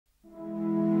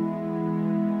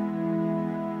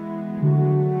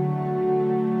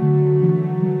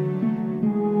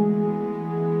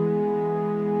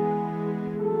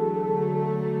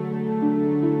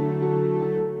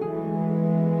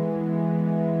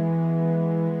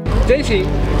Daisy,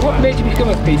 what made you become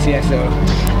a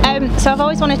PCSO? So I've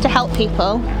always wanted to help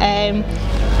people, and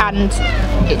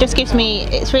it just gives me,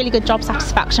 it's really good job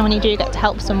satisfaction when you do get to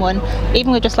help someone,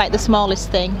 even with just like the smallest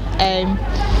thing. And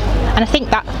I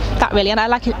think that really, and I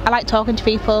like talking to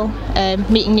people,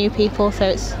 meeting new people, so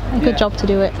it's a good job to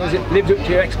do it. Has it lived up to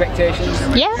your expectations?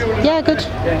 Yeah, good.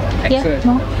 Yeah, excellent.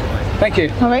 Yeah. Thank you.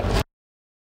 All right.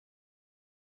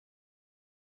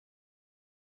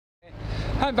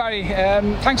 Hi Barry,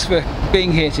 thanks for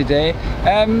being here today.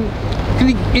 Can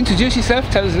you introduce yourself,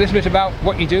 tell us a little bit about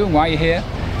what you do and why you're here?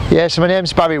 Yeah, so my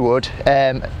name's Barry Wood.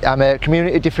 I'm a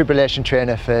community defibrillation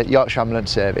trainer for Yorkshire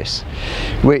Ambulance Service,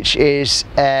 which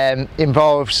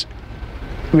involves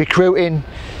recruiting,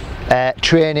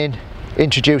 training,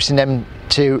 introducing them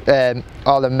to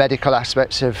all the medical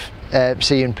aspects of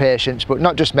seeing patients, but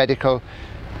not just medical,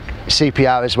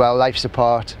 CPR as well, life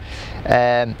support.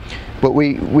 But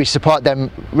we support them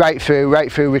right through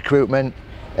recruitment,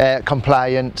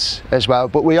 compliance as well.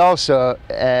 But we also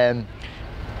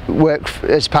work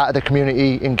as part of the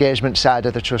community engagement side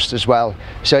of the trust as well.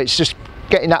 So it's just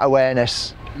getting that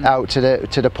awareness out to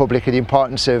the public of the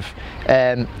importance of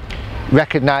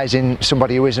recognising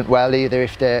somebody who isn't well, either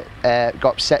if they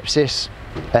got sepsis,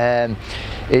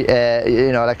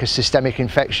 you know, like a systemic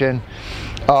infection,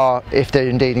 or if they're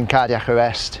indeed in cardiac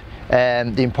arrest.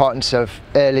 The importance of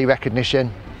early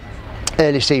recognition,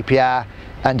 early CPR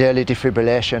and early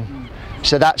defibrillation.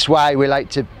 So that's why we like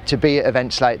to be at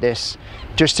events like this,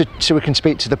 just so we can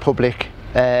speak to the public,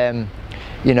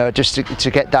 you know, just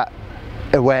to get that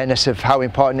awareness of how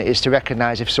important it is to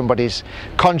recognise if somebody's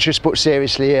conscious but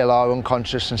seriously ill, or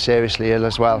unconscious and seriously ill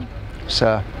as well.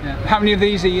 So, how many of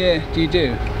these a year do you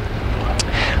do?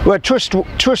 Well,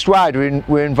 trust-wide,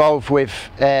 we're involved with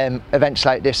events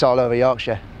like this all over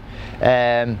Yorkshire.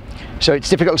 So it's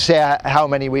difficult to say how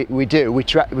many we do. We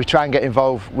try and get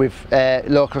involved with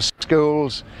local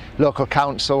schools, local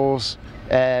councils,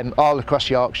 all across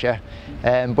Yorkshire.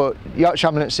 But Yorkshire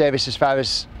Ambulance Service, as far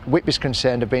as Whitby's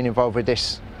concerned, have been involved with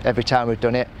this every time we've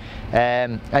done it.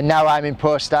 And now I'm in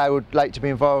post, I would like to be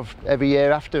involved every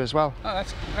year after as well. Oh,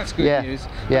 that's good news.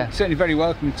 Yeah. Certainly very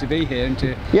welcome to be here and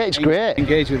to it's great.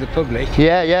 Engage with the public.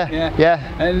 Yeah.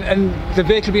 And the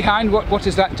vehicle behind, what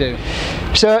does that do?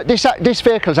 So this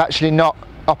vehicle is actually not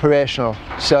operational.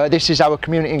 So this is our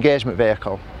community engagement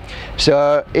vehicle.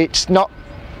 So it's not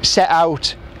set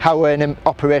out how an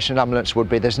operational ambulance would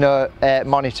be. There's no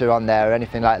monitor on there or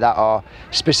anything like that, or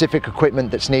specific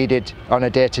equipment that's needed on a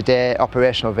day-to-day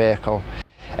operational vehicle.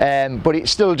 But it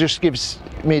still just gives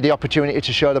me the opportunity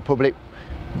to show the public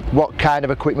what kind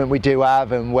of equipment we do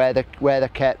have and where they're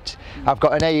kept. I've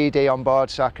got an AED on board,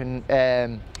 so I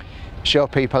can show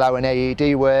people how an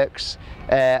AED works.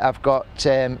 I've got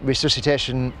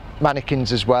resuscitation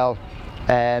mannequins as well,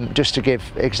 just to give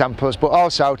examples, but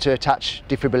also how to attach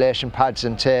defibrillation pads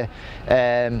and to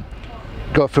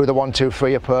go through the 1, 2,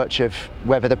 3 approach of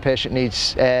whether the patient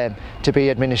needs to be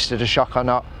administered a shock or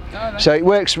not. Oh, nice. So it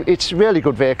works. It's a really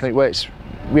good vehicle. It works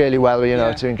really well, you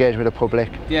know, to engage with the public.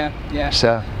 Yeah.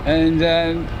 So. And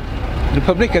the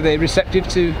public, are they receptive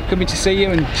to coming to see you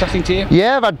and chatting to you?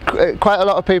 Yeah, I've had quite a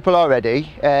lot of people already.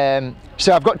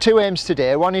 So I've got 2 aims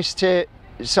today. One is to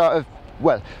sort of,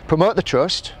 well, promote the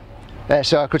trust.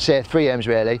 So I could say 3 aims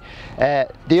really.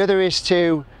 The other is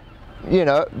to, you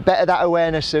know, better that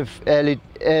awareness of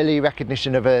early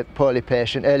recognition of a poorly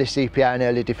patient, early CPR and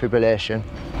early defibrillation.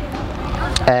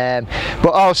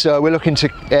 But also we're looking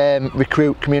to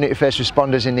recruit community first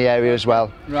responders in the area as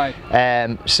well. Right.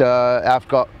 So I've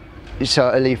got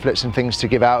sort of leaflets and things to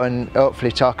give out and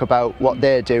hopefully talk about what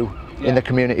they do in the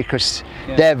community, because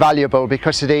they're valuable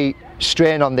because of the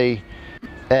strain on the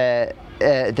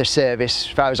service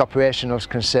as far as operational is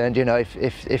concerned. You know,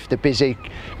 if they're busy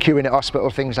queuing at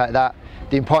hospital, things like that,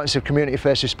 the importance of community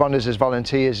first responders as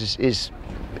volunteers is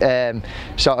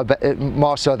sort of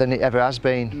more so than it ever has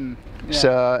been.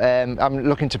 So I'm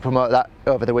looking to promote that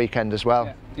over the weekend as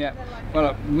well. Yeah. Well,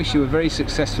 I wish you a very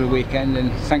successful weekend,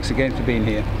 and thanks again for being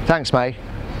here. Thanks, mate.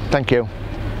 Thank you.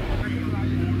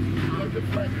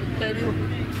 Thank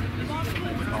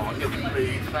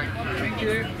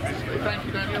you. Thank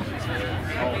you, Daniel.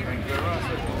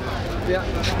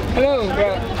 Hello.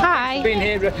 Hi. Being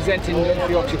here representing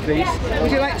Yorkshire Police.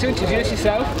 Would you like to introduce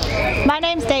yourself? My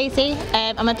name's Daisy.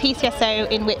 I'm a PCSO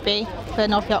in Whitby. for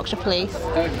North Yorkshire Police.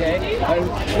 Okay,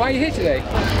 why are you here today?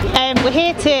 We're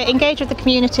here to engage with the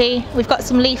community. We've got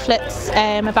some leaflets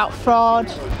about fraud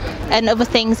and other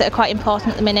things that are quite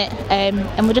important at the minute,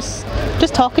 and we're just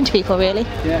talking to people really.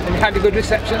 Yeah, and you had a good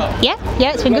reception? Yeah,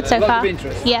 it's been good so far. Of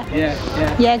interest.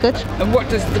 Yeah, good. And what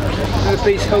does the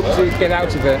police hope to get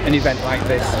out of an event like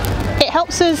this? It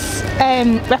helps us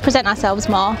represent ourselves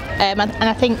more, and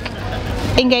I think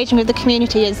engaging with the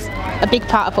community is a big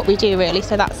part of what we do really,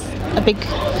 so that's a big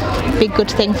good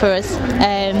thing for us.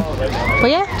 But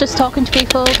yeah, just talking to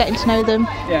people, getting to know them.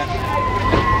 Yeah.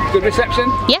 Good reception?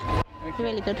 Yeah,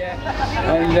 really good.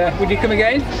 Yeah. And would you come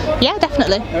again? Yeah,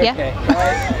 definitely. Okay.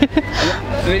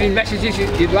 Yeah. Are there any messages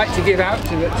you'd like to give out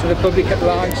to the public at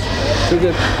large through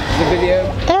the video?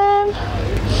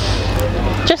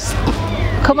 Just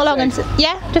come along and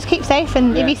just keep safe,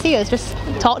 and if you see us, just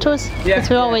talk to us, because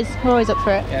we're always up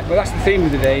for it. Yeah, well, that's the theme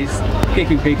of the day, is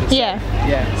keeping people safe.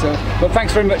 Yeah. So, well,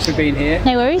 thanks very much for being here.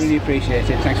 No worries. Really appreciate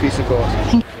it. Thanks for your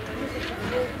support.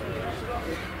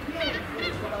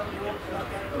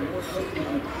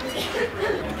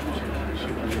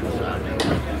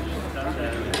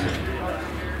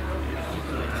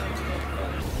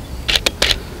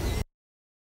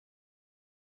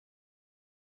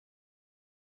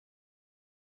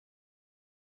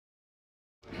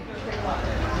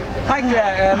 Hi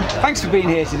Claire, thanks for being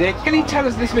here today. Can you tell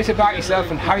us a little bit about yourself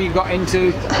and how you got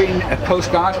into being a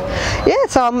Coast Guard?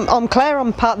 Yes, I'm Claire,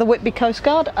 I'm part of the Whitby Coast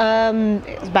Guard. It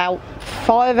was about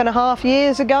 5.5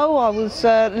 years ago. I was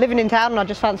living in town and I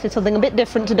just fancied something a bit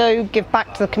different to do, give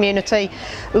back to the community,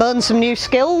 learn some new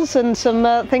skills and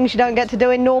some things you don't get to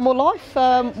do in normal life.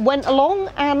 Went along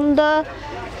and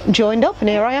joined up, and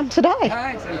here I am today.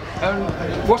 Right.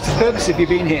 What's the purpose of you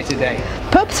being here today?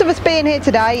 The purpose of us being here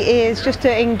today is just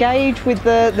to engage with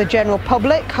the general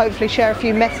public, hopefully share a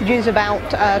few messages about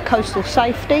coastal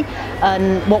safety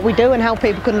and what we do and how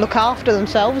people can look after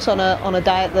themselves on a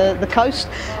day at the coast,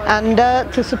 and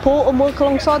to support and work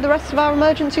alongside the rest of our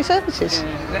emergency services.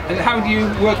 And how do you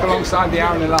work alongside the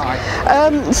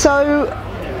RNLI? So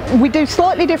we do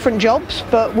slightly different jobs,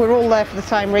 but we're all there for the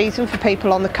same reason, for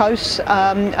people on the coast,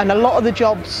 and a lot of the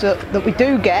jobs that we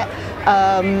do get,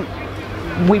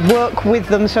 we work with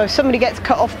them. So if somebody gets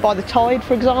cut off by the tide,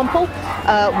 for example,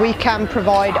 we can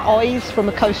provide eyes from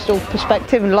a coastal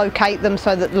perspective and locate them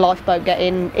so that the lifeboat get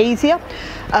in easier.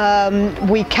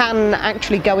 We can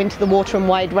actually go into the water and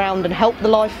wade round and help the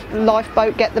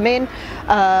lifeboat get them in.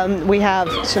 We have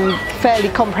some fairly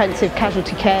comprehensive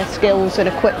casualty care skills and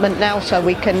equipment now, so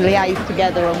we can liaise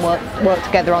together and work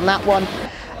together on that one.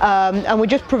 And we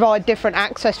just provide different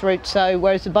access routes, so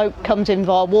whereas the boat comes in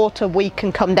via water, we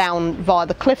can come down via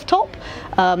the cliff top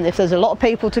if there's a lot of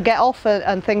people to get off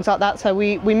and things like that. So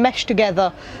we mesh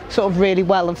together sort of really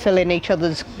well and fill in each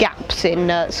other's gaps in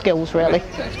skills really.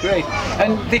 That's great.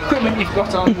 And the equipment you've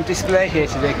got on display here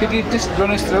today, could you just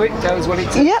run us through it, tell us what it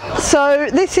is? Yep, so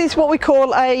this is what we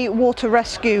call a water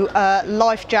rescue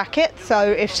life jacket.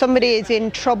 So if somebody is in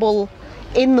trouble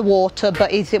in the water but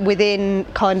is it within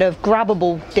kind of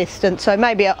grabbable distance, so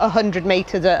maybe 100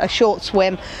 metres, a short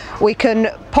swim, we can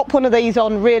pop one of these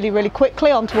on really quickly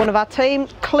onto one of our team,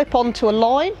 clip onto a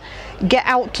line, get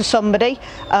out to somebody.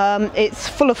 It's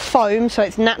full of foam, so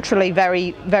it's naturally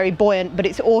very buoyant, but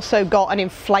it's also got an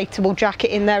inflatable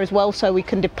jacket in there as well, so we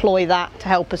can deploy that to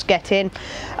help us get in.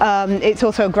 It's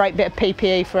also a great bit of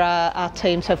PPE for our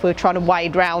team, so if we were trying to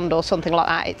wade round or something like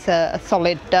that, it's a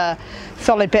solid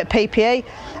bit of PPE.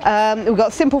 We've got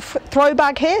a simple throw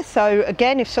bag here, so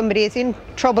again, if somebody is in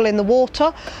trouble in the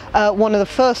water, one of the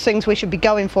first things we should be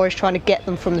going for is trying to get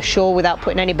them from the shore without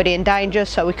putting anybody in danger,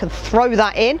 so we can throw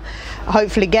that in,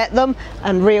 hopefully get them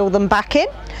and reel them back in.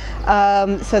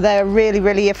 So they're a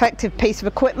really effective piece of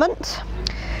equipment.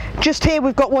 Just here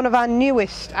we've got one of our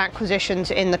newest acquisitions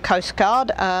in the Coast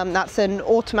Guard. That's an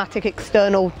automatic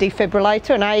external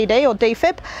defibrillator, an AED or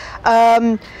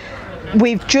defib.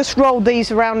 We've just rolled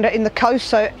these around in the coast,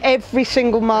 so every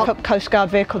single mark-up Coast Guard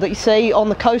vehicle that you see on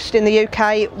the coast in the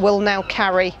UK will now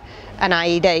carry an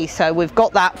AED. So we've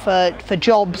got that for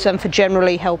jobs and for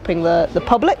generally helping the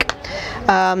public.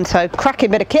 So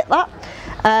cracking bit of kit that.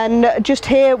 And just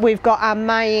here we've got our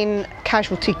main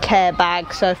casualty care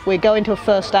bag, so if we go into a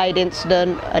first aid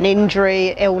incident, an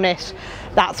injury, illness,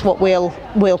 that's what we'll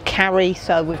carry.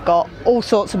 So we've got all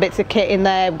sorts of bits of kit in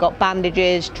there. We've got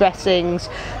bandages, dressings,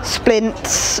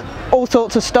 splints, all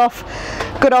sorts of stuff.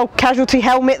 Good old casualty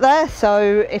helmet there,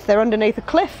 so if they're underneath a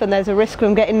cliff and there's a risk of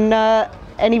them getting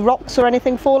any rocks or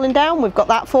anything falling down, we've got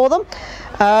that for them.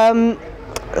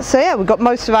 So yeah, we've got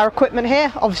most of our equipment here.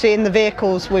 Obviously in the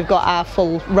vehicles we've got our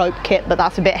full rope kit, but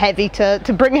that's a bit heavy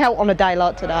to bring out on a day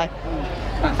like today.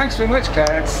 Thanks very much,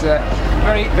 Claire. It's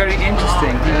very, very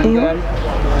interesting. And,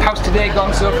 how's today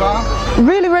gone so far?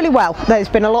 Really, really well. There's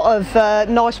been a lot of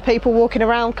nice people walking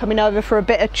around, coming over for a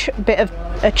bit of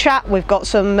a chat. We've got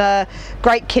some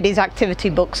great kiddies activity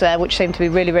books there, which seem to be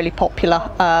really, really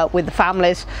popular with the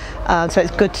families. So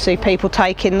it's good to see people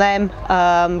taking them.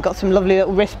 Got some lovely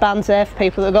little wristbands there for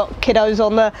people that have got kiddos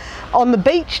on the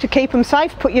beach to keep them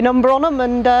safe. Put your number on them,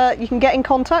 and you can get in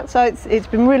contact. So it's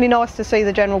been really nice to see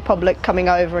the general public coming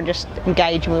over and just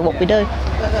engaging with what we do.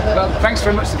 Well, thanks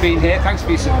very much for being here. Thanks for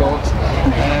your support.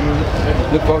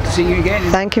 Look forward to seeing you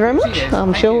again. Thank you very much.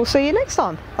 I'm sure we'll see you next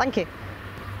time. Thank you.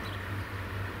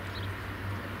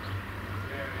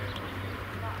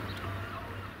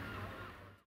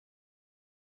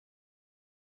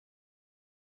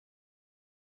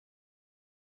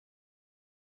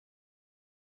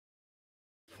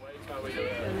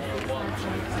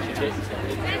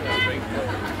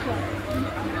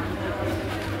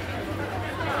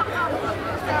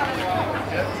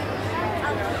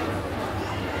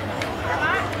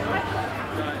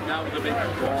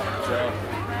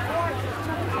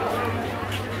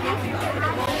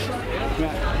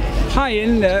 Hi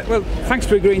Ian, well thanks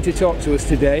for agreeing to talk to us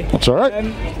today. That's all right.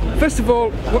 First of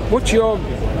all, what's your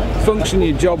function,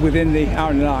 your job within the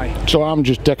R&I? So I'm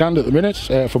just deckhand at the minute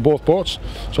for both boats,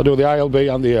 so I do the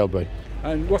ILB and the ALB.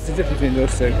 And what's the difference between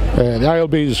those two? The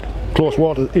ILB is close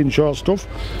water inshore stuff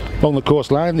along the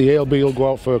coastline. The ALB will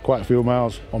go out for quite a few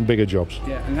miles on bigger jobs.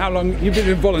 Yeah, and how long, you've been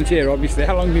a volunteer obviously,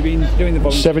 how long have you been doing the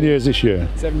volunteer? 7 years this year.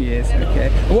 7 years, okay.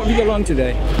 And what have you got on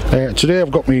today? Today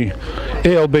I've got my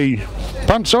ALB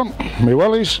pants on, my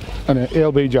wellies and an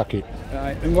ALB jacket.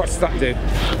 Right, and what's that do?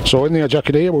 So in the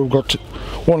jacket here we've got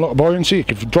one lot of buoyancy.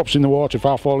 If it drops in the water, if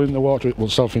I fall in the water it will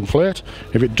self-inflate.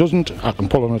 If it doesn't, I can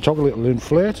pull on a toggle, it'll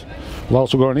inflate. We've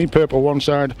also got an E-perp on one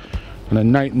sid and a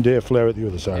night and day flare at the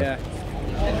other side. Yeah.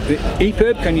 The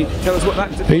E-perp, can you tell us what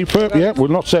that is? E-perp, yeah, we'll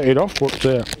not set it off, but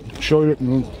show you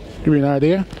and give you an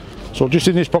idea. So just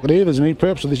in this pocket here there's an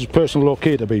E-perp, so this is personal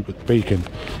locator beacon.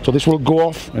 So this will go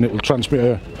off and it will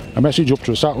transmit a message up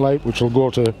to a satellite which will go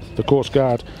to the Coast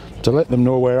Guard to let them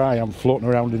know where I am floating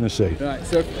around in the sea. Right,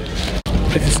 so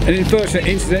if it's an unfortunate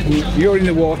incident, you're in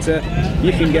the water,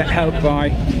 you can get help by,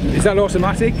 is that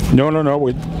automatic? No,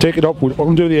 we take it up, we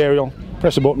undo the aerial,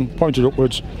 press a button, point it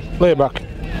upwards, lay back,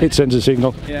 it sends a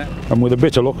signal, yeah, and with a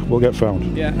bit of luck we'll get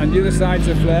found. Yeah, and the other side's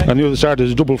a flare? And the other side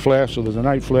is a double flare, so there's a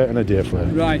night flare and a day flare.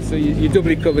 Right, so you're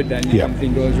doubly covered then if yeah.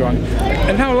 anything goes wrong.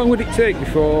 And how long would it take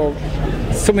before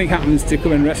something happens to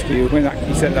come and rescue you when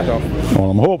you set that off?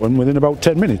 Well, I'm hoping within about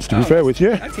 10 minutes, to be fair with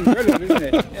you. That's incredible, isn't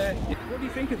it? Yeah. What do you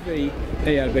think of the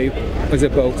ALB as a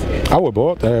boat? Our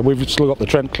boat, we've still got the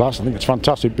Trent class. I think it's a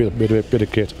fantastic bit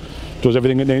of kit. Does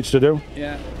everything it needs to do.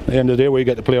 Yeah. At the end of the day, we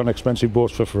get to play on expensive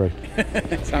boats for free.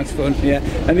 Sounds fun, yeah.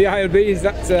 And the ILB, is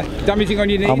that damaging on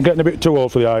your knees? I'm getting a bit too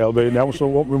old for the ILB now, so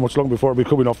it won't be much long before I'll be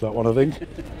coming off that one, I think.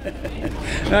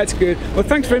 That's good. Well,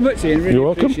 thanks very much, Ian. Really You're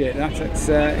welcome. Appreciate that. That's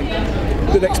a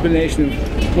good explanation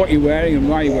of what you're wearing and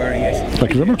why you're wearing it.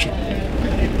 Thank you very much.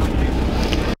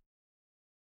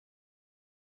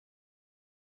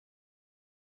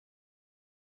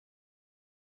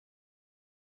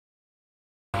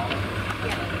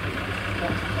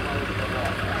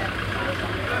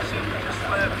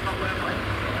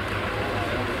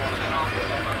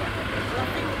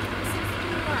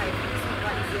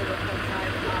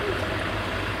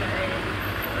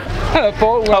 Hello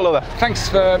Paul. Well, hello there. Thanks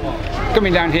for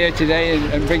coming down here today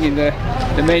and bringing the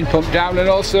main pump down, and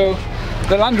also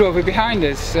the Land Rover behind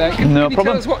us. Can you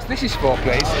tell us what this is for,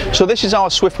 please? So this is our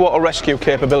swift water rescue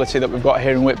capability that we've got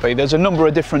here in Whitby. There's a number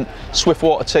of different swift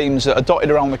water teams that are dotted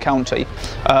around the county,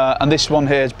 and this one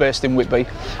here is based in Whitby.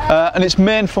 And its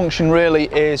main function really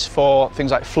is for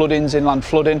things like floodings, inland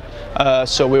flooding.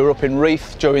 So we were up in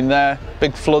Reef during their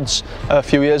big floods a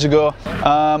few years ago,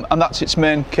 and that's its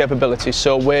main capability.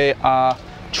 So we are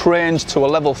trained to a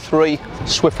level 3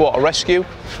 swift water rescue,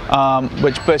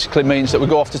 which basically means that we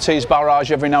go off to Tees Barrage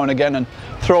every now and again and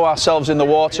throw ourselves in the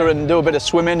water and do a bit of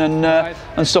swimming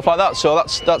and stuff like that. So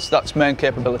that's main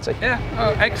capability. Yeah,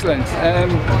 oh, excellent.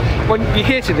 Well, you're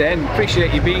here today and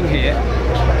appreciate you being here.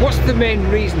 What's the main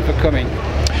reason for coming?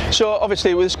 So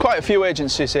obviously there's quite a few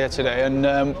agencies here today, and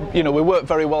you know, we work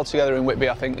very well together in Whitby.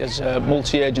 I think there's a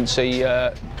multi-agency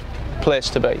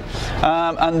place to be,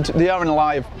 and the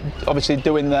R&I obviously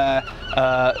doing their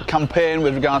campaign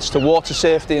with regards to water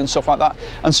safety and stuff like that,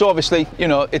 and so obviously, you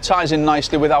know, it ties in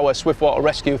nicely with our swift water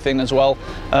rescue thing as well.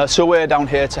 So we're down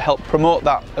here to help promote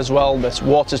that as well, this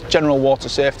general water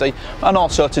safety, and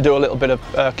also to do a little bit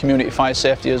of community fire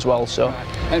safety as well. So,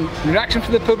 and reaction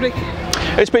from the public?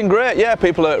 It's been great, yeah.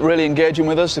 People are really engaging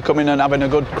with us. They're coming and having a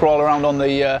good crawl around on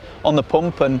the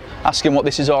pump and asking what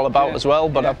this is all about as well.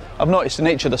 But I've noticed in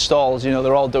each of the stalls, you know,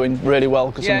 they're all doing really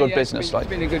well, some good business. It's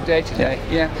been a good day today.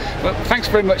 Yeah. Well, thanks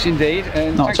very much indeed,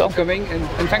 and thanks for coming,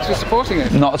 and thanks for supporting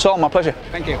us. Not at all. My pleasure.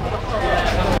 Thank you.